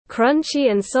Crunchy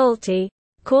and salty,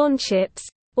 corn chips,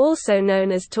 also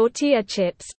known as tortilla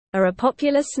chips, are a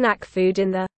popular snack food in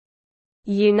the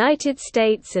United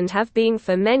States and have been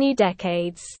for many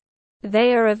decades.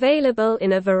 They are available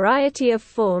in a variety of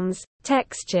forms,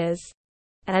 textures,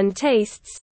 and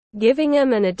tastes, giving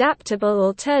them an adaptable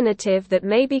alternative that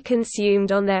may be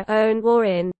consumed on their own or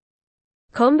in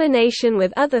combination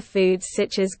with other foods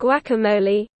such as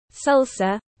guacamole,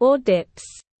 salsa, or dips.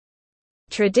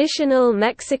 Traditional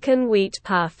Mexican wheat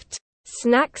puffed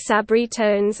snack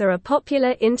Sabritones are a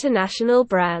popular international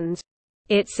brand.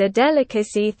 It's a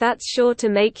delicacy that's sure to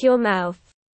make your mouth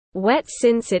wet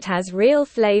since it has real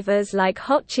flavors like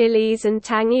hot chilies and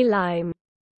tangy lime.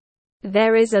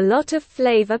 There is a lot of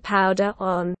flavor powder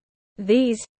on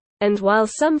these, and while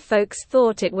some folks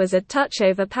thought it was a touch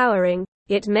overpowering,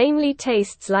 it mainly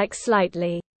tastes like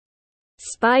slightly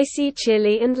spicy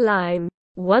chili and lime.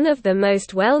 One of the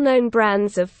most well-known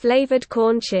brands of flavored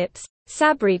corn chips,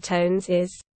 Sabritones, is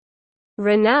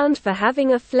renowned for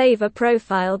having a flavor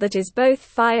profile that is both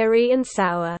fiery and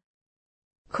sour.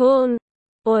 Corn,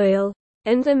 oil,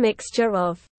 and a mixture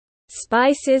of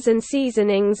spices and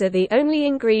seasonings are the only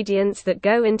ingredients that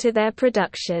go into their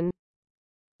production.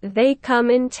 They come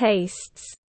in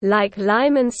tastes like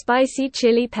lime and spicy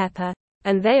chili pepper,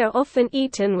 and they are often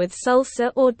eaten with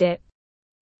salsa or dip.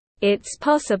 It's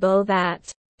possible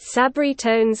that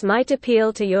Sabritones might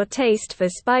appeal to your taste for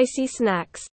spicy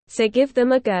snacks, so give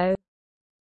them a go.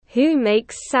 Who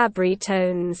makes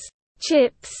Sabritones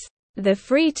chips? The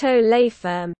Frito-Lay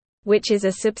firm, which is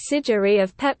a subsidiary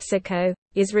of PepsiCo,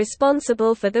 is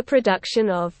responsible for the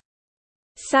production of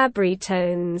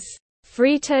Sabritones.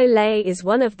 Frito-Lay is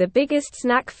one of the biggest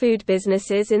snack food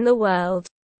businesses in the world.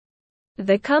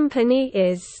 The company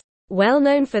is well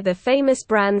known for the famous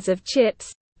brands of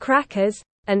chips, crackers,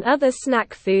 and other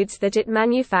snack foods that it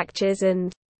manufactures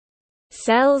and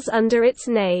sells under its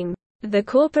name. The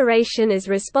corporation is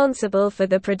responsible for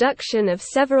the production of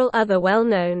several other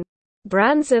well-known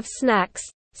brands of snacks,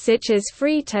 such as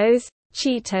Fritos,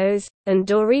 Cheetos, and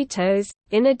Doritos,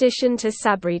 in addition to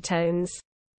Sabritones.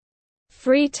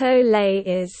 Frito-Lay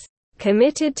is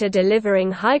committed to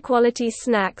delivering high-quality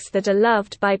snacks that are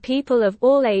loved by people of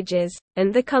all ages,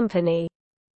 and the company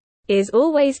is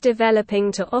always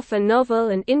developing to offer novel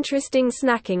and interesting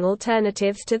snacking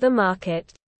alternatives to the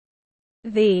market.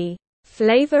 The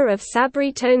flavor of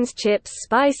Sabritones chips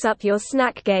spice up your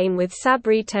snack game with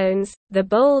Sabritones, the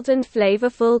bold and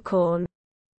flavorful corn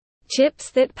chips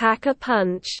that pack a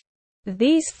punch.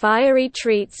 These fiery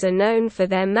treats are known for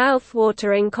their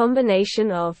mouth-watering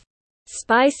combination of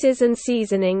spices and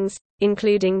seasonings,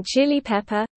 including chili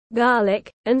pepper,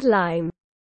 garlic, and lime.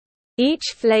 Each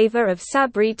flavor of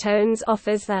Sabritones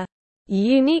offers a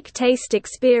unique taste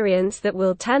experience that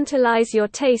will tantalize your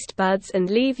taste buds and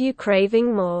leave you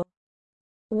craving more.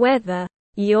 Whether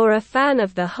you're a fan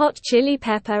of the hot chili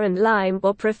pepper and lime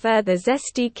or prefer the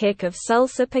zesty kick of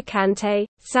salsa picante,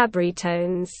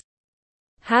 Sabritones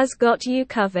has got you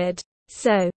covered.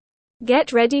 So,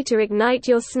 get ready to ignite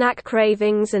your snack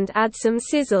cravings and add some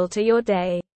sizzle to your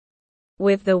day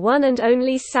with the one and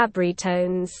only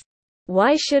Sabritones.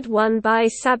 Why should one buy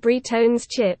Sabritones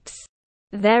chips?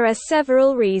 There are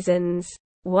several reasons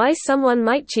why someone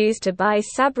might choose to buy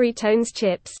Sabritones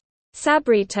chips.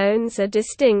 Sabritones are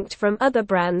distinct from other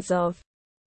brands of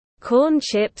corn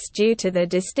chips due to the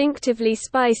distinctively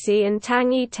spicy and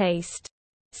tangy taste.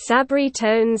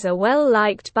 Sabritones are well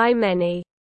liked by many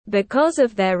because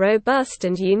of their robust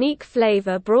and unique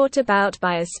flavor brought about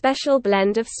by a special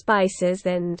blend of spices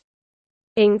and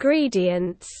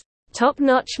ingredients.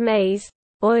 Top-notch maize,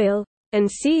 oil,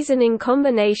 and seasoning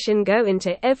combination go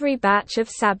into every batch of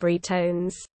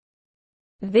Sabritones.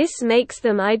 This makes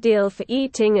them ideal for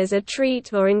eating as a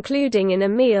treat or including in a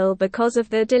meal because of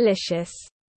their delicious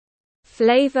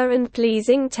flavor and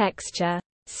pleasing texture.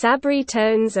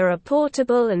 Sabritones are a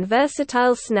portable and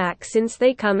versatile snack since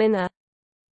they come in a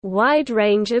wide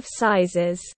range of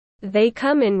sizes. They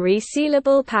come in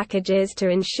resealable packages to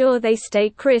ensure they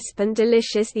stay crisp and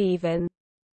delicious even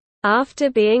after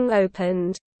being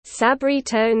opened.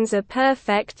 Sabritones are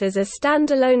perfect as a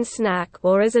standalone snack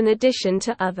or as an addition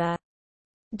to other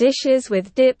dishes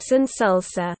with dips and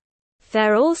salsa.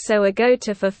 They're also a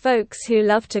go-to for folks who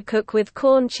love to cook with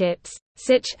corn chips,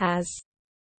 such as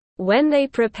when they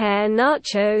prepare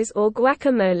nachos or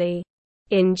guacamole.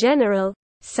 In general,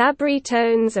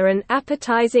 Sabritones are an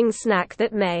appetizing snack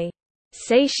that may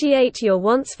satiate your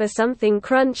wants for something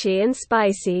crunchy and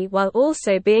spicy while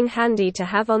also being handy to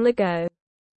have on the go.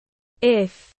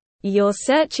 If you're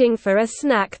searching for a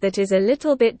snack that is a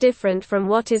little bit different from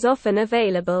what is often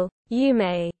available, you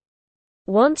may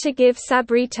want to give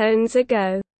Sabritones a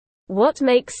go. What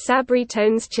makes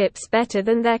Sabritones chips better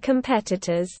than their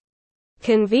competitors?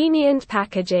 Convenient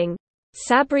packaging.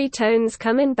 Sabritones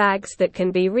come in bags that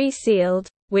can be resealed,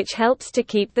 which helps to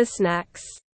keep the snacks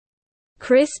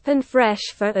crisp and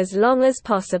fresh for as long as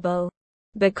possible.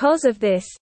 Because of this,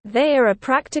 they are a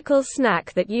practical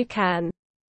snack that you can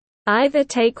either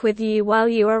take with you while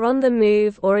you are on the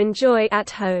move or enjoy at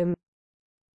home.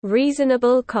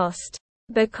 Reasonable cost.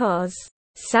 Because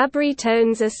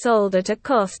Sabritones are sold at a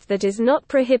cost that is not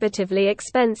prohibitively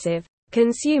expensive,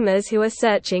 consumers who are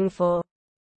searching for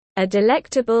a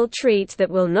delectable treat that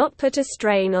will not put a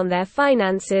strain on their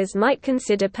finances might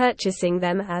consider purchasing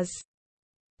them as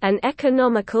an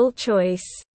economical choice.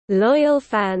 Loyal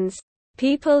fans,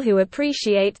 people who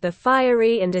appreciate the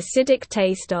fiery and acidic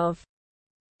taste of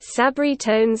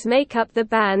Sabritones, make up the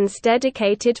band's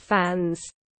dedicated fans.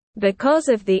 Because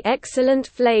of the excellent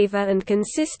flavor and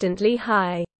consistently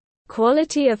high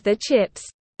quality of the chips,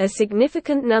 a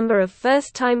significant number of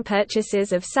first-time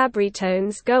purchases of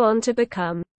Sabritones go on to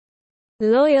become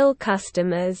loyal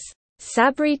customers.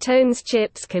 Sabritones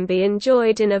chips can be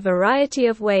enjoyed in a variety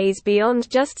of ways beyond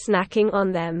just snacking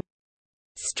on them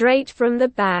straight from the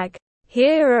bag.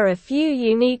 Here are a few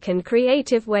unique and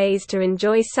creative ways to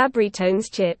enjoy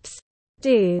Sabritones chips.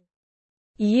 Do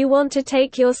you want to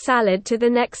take your salad to the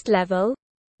next level?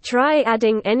 Try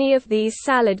adding any of these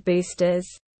salad boosters.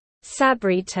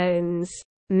 Sabritones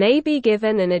may be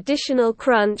given an additional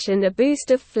crunch and a boost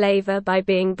of flavor by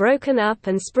being broken up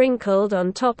and sprinkled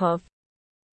on top of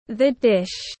the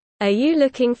dish. Are you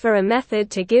looking for a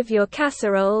method to give your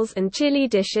casseroles and chili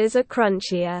dishes a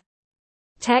crunchier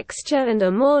texture and a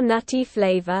more nutty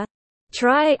flavor?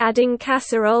 Try adding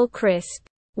casserole crisp.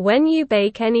 When you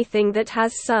bake anything that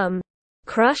has some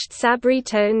crushed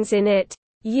Sabritones in it,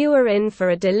 you are in for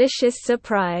a delicious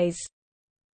surprise.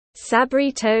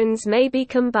 Sabritones may be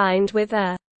combined with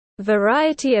a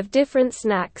variety of different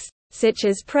snacks, such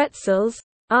as pretzels,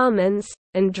 almonds,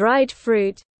 and dried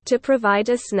fruit, to provide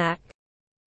a snack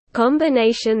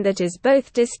combination that is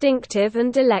both distinctive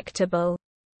and delectable.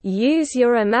 Use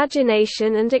your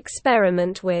imagination and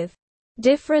experiment with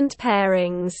different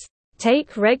pairings.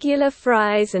 Take regular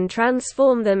fries and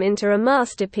transform them into a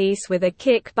masterpiece with a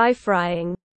kick by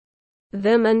frying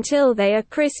them until they are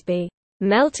crispy,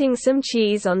 melting some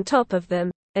cheese on top of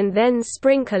them, and then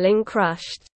sprinkling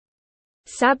crushed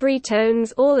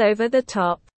Sabritones all over the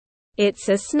top. It's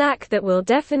a snack that will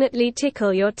definitely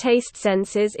tickle your taste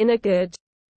senses in a good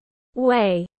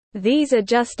way. These are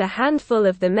just a handful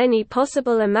of the many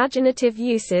possible imaginative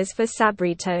uses for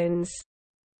Sabritones.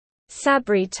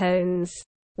 Sabritones,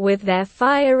 with their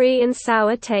fiery and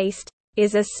sour taste,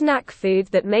 is a snack food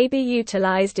that may be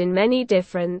utilized in many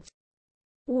different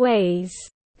ways.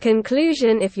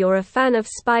 Conclusion: if you're a fan of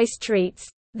spice treats,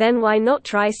 then why not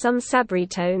try some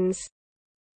Sabritones?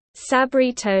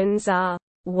 Sabritones are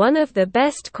one of the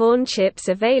best corn chips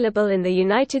available in the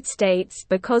United States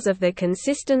because of the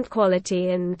consistent quality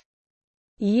and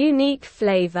unique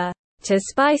flavor. To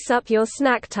spice up your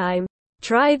snack time,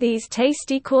 try these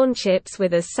tasty corn chips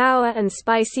with a sour and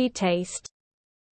spicy taste.